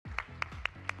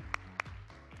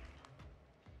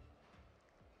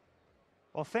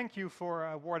Well, thank you for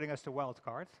awarding us the wild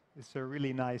card. It's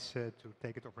really nice to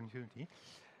take the opportunity.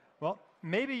 Well,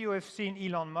 maybe you have seen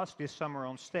Elon Musk this summer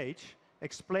on stage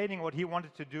explaining what he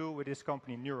wanted to do with his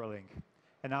company Neuralink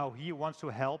and how he wants to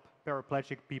help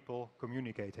paraplegic people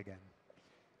communicate again.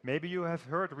 Maybe you have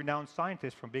heard renowned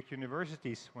scientists from big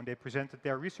universities when they presented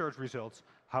their research results,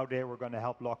 how they were going to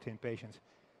help locked-in patients.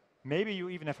 Maybe you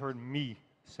even have heard me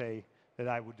say that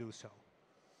I would do so.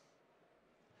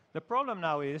 The problem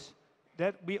now is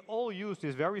that we all use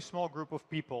this very small group of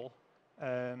people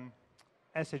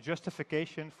as a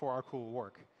justification for our cool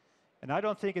work. And I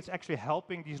don't think it's actually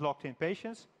helping these locked-in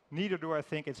patients, neither do I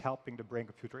think it's helping the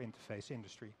brain-computer interface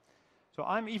industry. So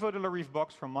I'm Ivo de la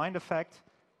Rive-Box from MindAffect.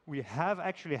 We have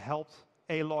actually helped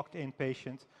a locked-in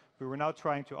patient. We were now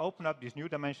trying to open up these new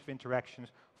dimensions of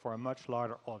interactions for a much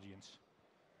larger audience.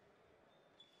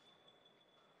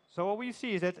 So what we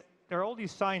see is that there are all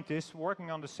these scientists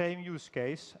working on the same use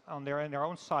case in their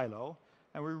own silo,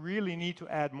 and we really need to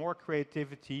add more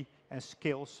creativity and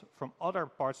skills from other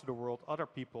parts of the world, other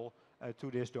people,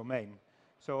 to this domain.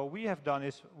 So what we have done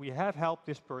is we have helped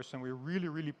this person. We're really,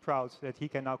 really proud that he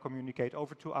can now communicate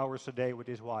over 2 hours a day with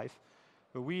his wife.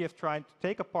 But we have tried to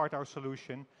take apart our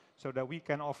solution so that we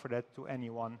can offer that to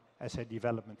anyone as a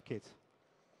development kit.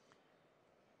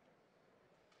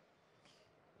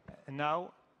 And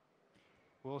now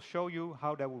we'll show you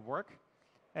how that would work.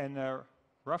 And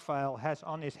Raphael has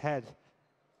on his head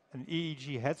an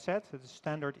EEG headset. It's a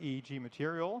standard EEG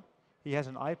material. He has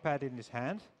an iPad in his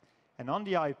hand. And on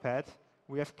the iPad,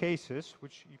 we have cases,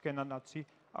 which you cannot see,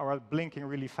 are blinking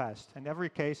really fast. And every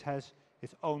case has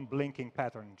its own blinking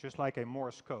pattern, just like a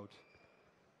Morse code.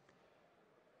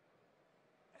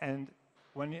 And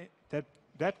when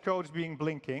that code is being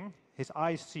blinking, his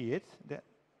eyes see it.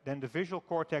 Then the visual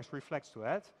cortex reflects to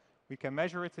that. We can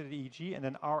measure it to the EEG, and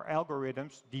then our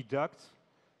algorithms deduct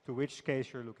to which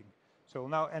case you're looking. So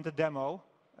now end the demo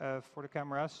for the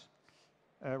cameras.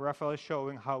 Raphael is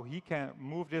showing how he can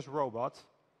move this robot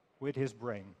with his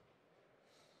brain.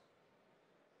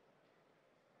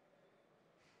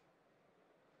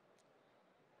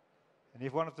 And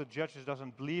if one of the judges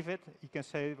doesn't believe it, he can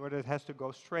say whether it has to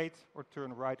go straight or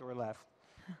turn right or left.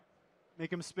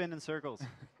 Make him spin in circles.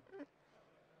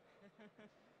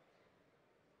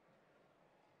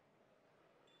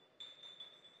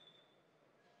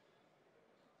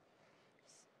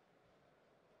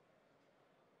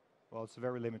 Well, it's a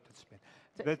very limited spin.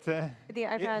 So but the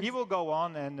iPad, he will go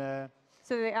on and...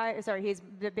 so he's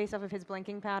based off of his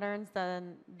blinking patterns,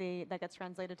 then that gets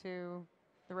translated to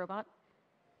the robot?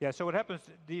 Yeah, so what happens,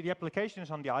 the application is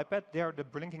on the iPad. There, the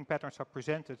blinking patterns are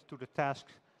presented to the task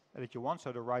that you want,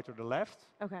 so the right or the left.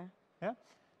 Okay. Yeah.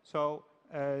 So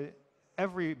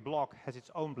every block has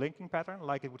its own blinking pattern,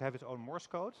 like it would have its own Morse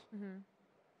code. Mm-hmm.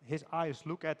 His eyes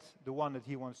look at the one that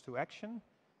he wants to action.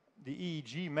 The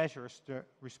EEG measures the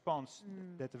response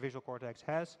that the visual cortex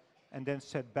has, and then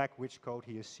set back which code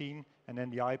he has seen, and then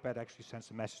the iPad actually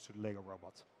sends a message to the Lego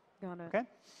robot. Got it.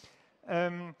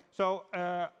 Okay. So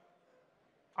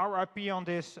our IP on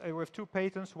this, we have 2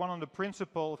 patents, one on the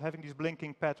principle of having these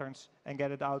blinking patterns and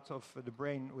get it out of the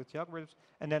brain with the algorithms,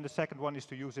 and then the second one is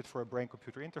to use it for a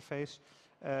brain-computer interface.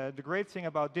 The great thing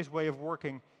about this way of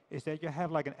working is that you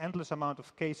have like an endless amount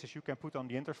of cases you can put on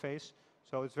the interface,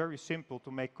 so it's very simple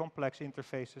to make complex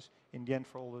interfaces in the end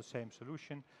for all the same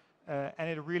solution, and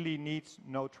it really needs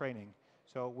no training.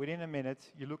 So within a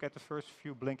minute, you look at the first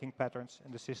few blinking patterns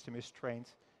and the system is trained,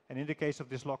 and in the case of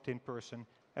this locked-in person,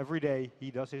 every day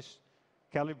he does his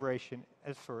calibration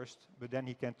at first, but then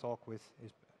he can talk with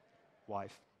his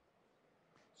wife.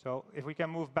 So if we can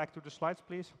move back to the slides,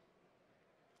 please.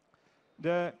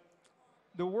 The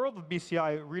world of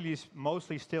BCI really is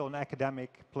mostly still an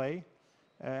academic play,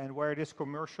 and where it is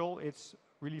commercial, it's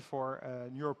really for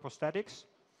neuroprosthetics,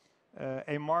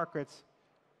 a market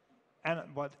and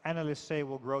what analysts say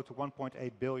will grow to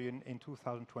 1.8 billion in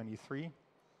 2023.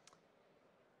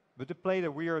 But the play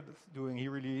that we are doing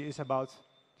here really is about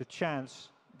the chance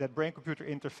that brain-computer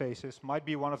interfaces might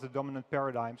be one of the dominant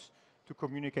paradigms to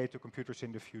communicate to computers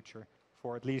in the future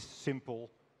for at least simple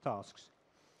tasks.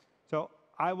 So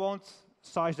I won't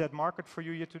size that market for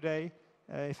you here today.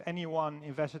 If anyone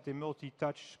invested in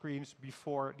multi-touch screens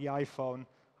before the iPhone,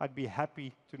 I'd be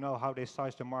happy to know how they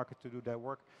size the market to do that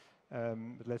work.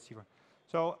 But let's see.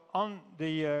 So on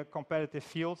the competitive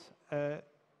field,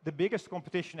 the biggest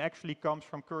competition actually comes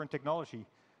from current technology.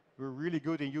 We're really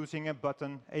good in using a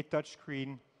button, a touch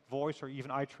screen, voice, or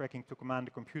even eye tracking to command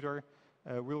the computer.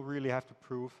 We'll really have to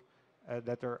prove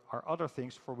that there are other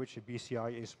things for which a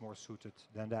BCI is more suited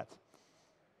than that.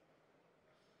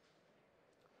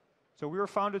 So we were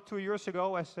founded 2 years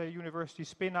ago as a university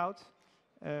spin-out.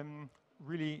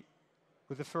 really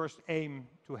with the first aim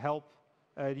to help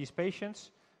these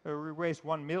patients. We raised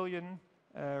 1 million,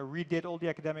 redid all the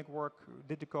academic work,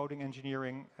 did the coding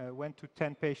engineering, went to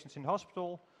 10 patients in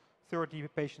hospital, 30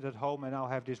 patients at home, and now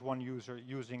have this one user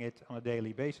using it on a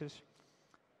daily basis.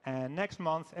 And next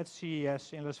month at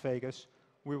CES in Las Vegas,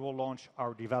 we will launch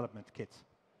our development kit.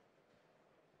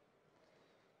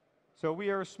 So we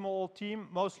are a small team,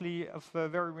 mostly of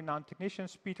very renowned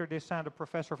technicians. Peter Dessin, the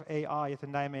professor of AI at the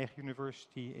Nijmegen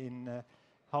University in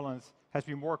Holland, has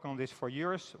been working on this for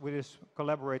years with his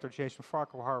collaborator Jason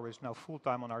Farquhar, who is now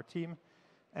full-time on our team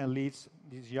and leads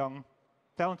these young,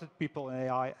 talented people in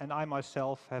AI. And I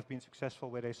myself have been successful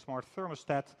with a smart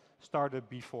thermostat startup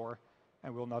before,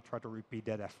 and will now try to repeat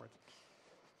that effort.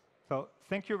 So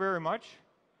thank you very much.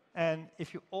 And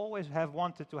if you always have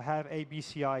wanted to have a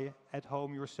BCI at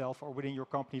home yourself or within your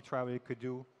company, try what you could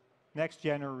do. Next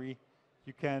January,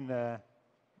 you can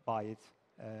buy it.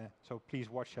 So please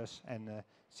watch us and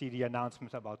see the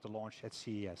announcement about the launch at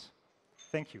CES.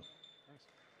 Thank you. Thanks.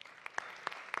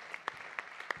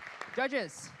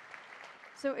 Judges.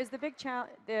 So is the big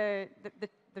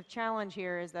the challenge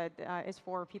here is that is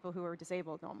for people who are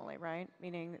disabled normally, right?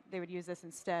 Meaning they would use this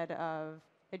instead of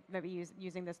maybe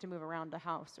using this to move around the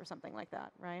house or something like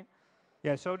that, right?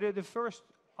 Yeah, so the first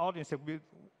audience that we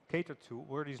catered to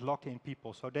were these locked-in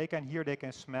people. So they can hear, they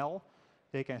can smell,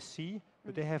 they can see,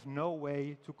 but they have no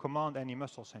way to command any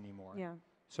muscles anymore. Yeah.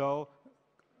 So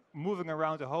moving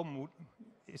around the home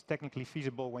is technically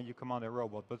feasible when you command a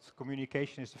robot, but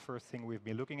communication is the first thing we've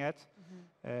been looking at.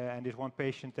 And this one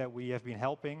patient that we have been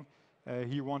helping,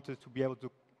 he wanted to be able to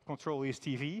control his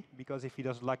TV, because if he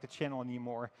doesn't like the channel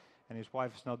anymore and his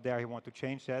wife is not there, he wants to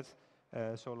change that.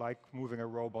 So like moving a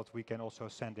robot, we can also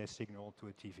send a signal to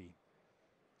a TV.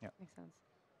 Yeah. Makes sense.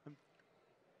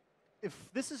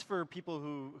 If this is for people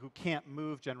who can't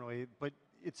move generally, but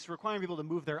it's requiring people to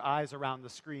move their eyes around the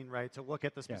screen, right, to look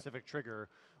at the specific trigger,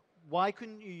 why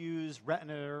couldn't you use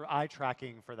retina or eye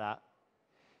tracking for that?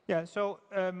 Yeah, so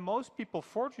most people,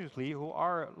 fortunately, who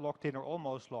are locked in or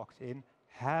almost locked in,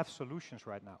 have solutions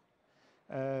right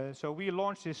now. So we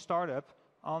launched this startup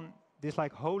on this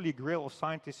like holy grail of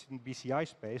scientists in BCI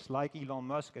space, like Elon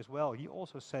Musk as well. He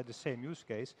also said the same use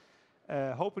case,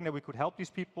 hoping that we could help these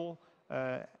people,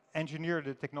 engineer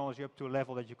the technology up to a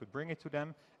level that you could bring it to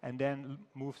them, and then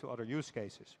move to other use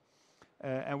cases.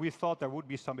 And we thought there would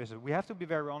be some business. We have to be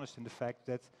very honest in the fact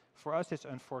that for us it's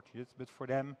unfortunate, but for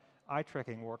them, eye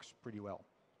tracking works pretty well.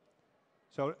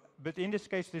 So, but in this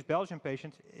case, this Belgian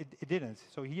patient, it didn't.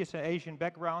 So he has an Asian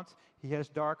background, he has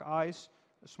dark eyes,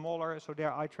 smaller, so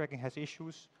their eye tracking has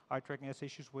issues. Eye tracking has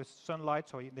issues with sunlight,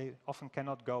 so they often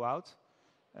cannot go out.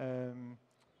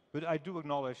 But I do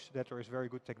acknowledge that there is very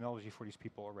good technology for these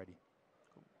people already.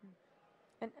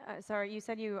 And sorry, you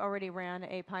said you already ran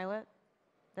a pilot?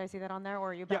 Did I see that on there, or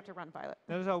are you about to run a pilot?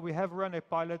 No, so we have run a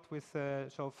pilot with,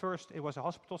 so first it was a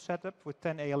hospital setup with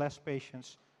 10 ALS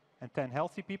patients and 10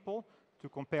 healthy people to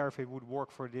compare if it would work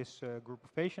for this group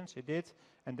of patients. It did.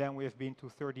 And then we have been to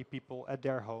 30 people at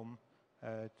their home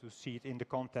to see it in the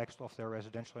context of their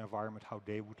residential environment, how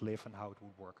they would live and how it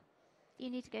would work. Do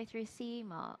you need to go through CE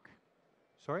mark?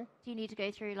 Sorry? Do you need to go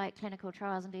through like clinical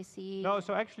trials and do CE? No,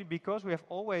 so actually because we have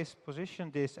always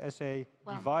positioned this as a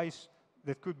device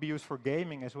that could be used for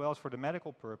gaming as well as for the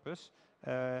medical purpose,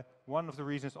 one of the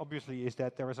reasons obviously is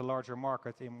that there is a larger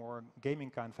market in more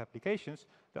gaming kind of applications.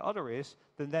 The other is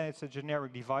that then it's a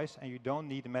generic device and you don't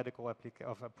need the medical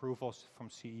approvals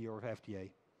from CE or FDA.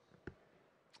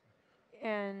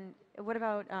 And what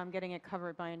about getting it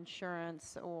covered by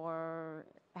insurance, or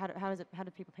how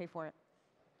do people pay for it?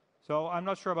 So I'm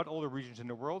not sure about all the regions in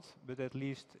the world, but at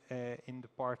least in the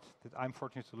part that I'm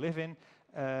fortunate to live in,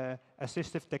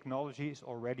 assistive technology is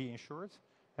already insured.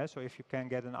 So if you can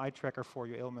get an eye tracker for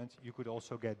your ailment, you could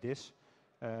also get this.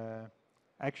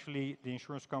 Actually, the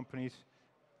insurance companies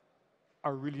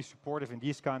are really supportive in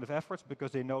these kind of efforts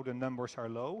because they know the numbers are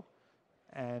low,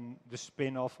 and the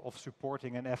spin-off of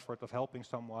supporting an effort of helping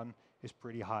someone is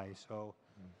pretty high. So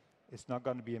it's not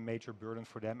going to be a major burden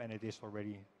for them, and it is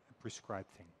already a prescribed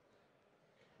thing.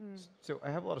 So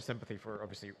I have a lot of sympathy for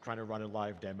obviously trying to run a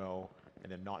live demo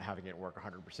and then not having it work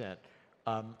 100%.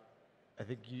 I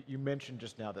think you mentioned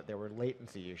just now that there were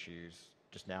latency issues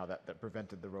just now that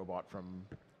prevented the robot from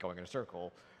going in a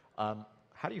circle. How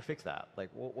do you fix that? Like,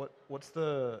 what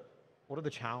are the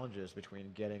challenges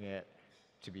between getting it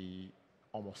to be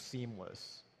almost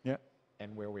seamless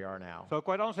and where we are now? So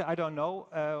quite honestly, I don't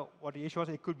know what the issue was.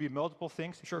 It could be multiple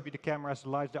things. It could be the cameras, the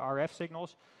lights, the RF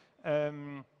signals.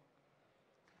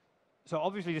 So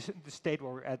obviously, the state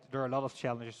where we're at, there are a lot of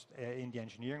challenges in the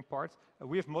engineering part.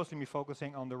 We have mostly been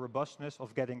focusing on the robustness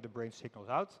of getting the brain signals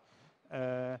out.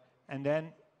 And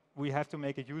then we have to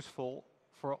make it useful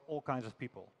for all kinds of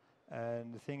people.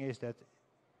 And the thing is that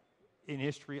in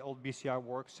history, old BCI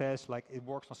work says like it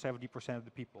works on 70% of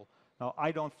the people. Now,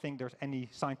 I don't think there's any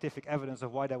scientific evidence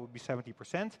of why that would be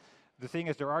 70%. The thing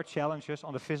is, there are challenges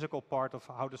on the physical part of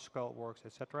how the skull works,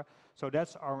 etc. So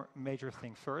that's our major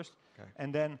thing first. Okay.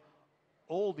 And then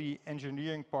all the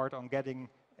engineering part on getting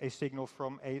a signal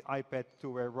from an iPad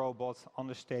to a robot on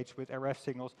the stage with RF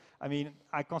signals. I mean,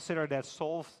 I consider that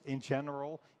solved in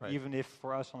general, even if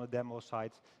for us on the demo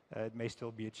side, it may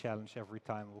still be a challenge every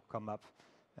time we'll come up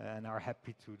and are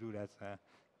happy to do that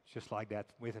just like that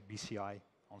with a BCI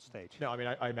on stage. No, I mean,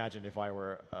 I imagine if I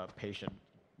were a patient,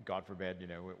 God forbid,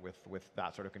 with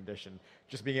that sort of condition,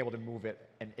 just being able to move it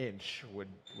an inch would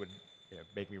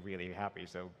make me really happy.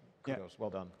 So kudos,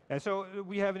 well done. So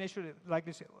we have an issue like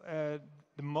this.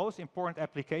 The most important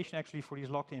application actually for these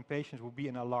locked-in patients will be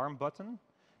an alarm button,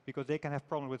 because they can have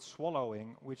problems with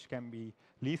swallowing, which can be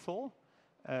lethal.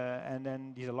 And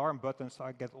then these alarm buttons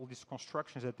get all these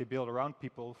constructions that they build around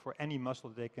people for any muscle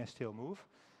that they can still move.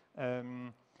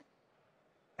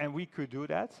 And we could do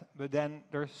that, but then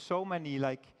there's so many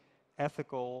like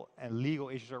ethical and legal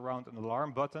issues around an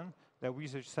alarm button that we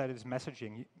just said it's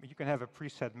messaging. You can have a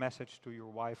preset message to your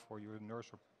wife or your nurse,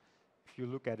 or if you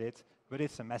look at it, but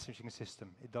it's a messaging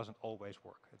system. It doesn't always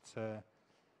work. It's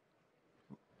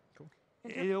cool.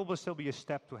 It will still be a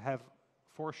step to have,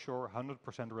 for sure,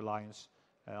 100% reliance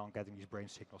on getting these brain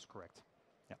signals correct.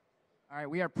 Yeah. All right,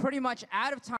 we are pretty much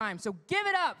out of time, so give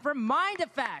it up for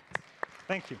MindAffect.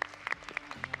 Thank you.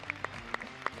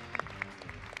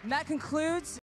 And that concludes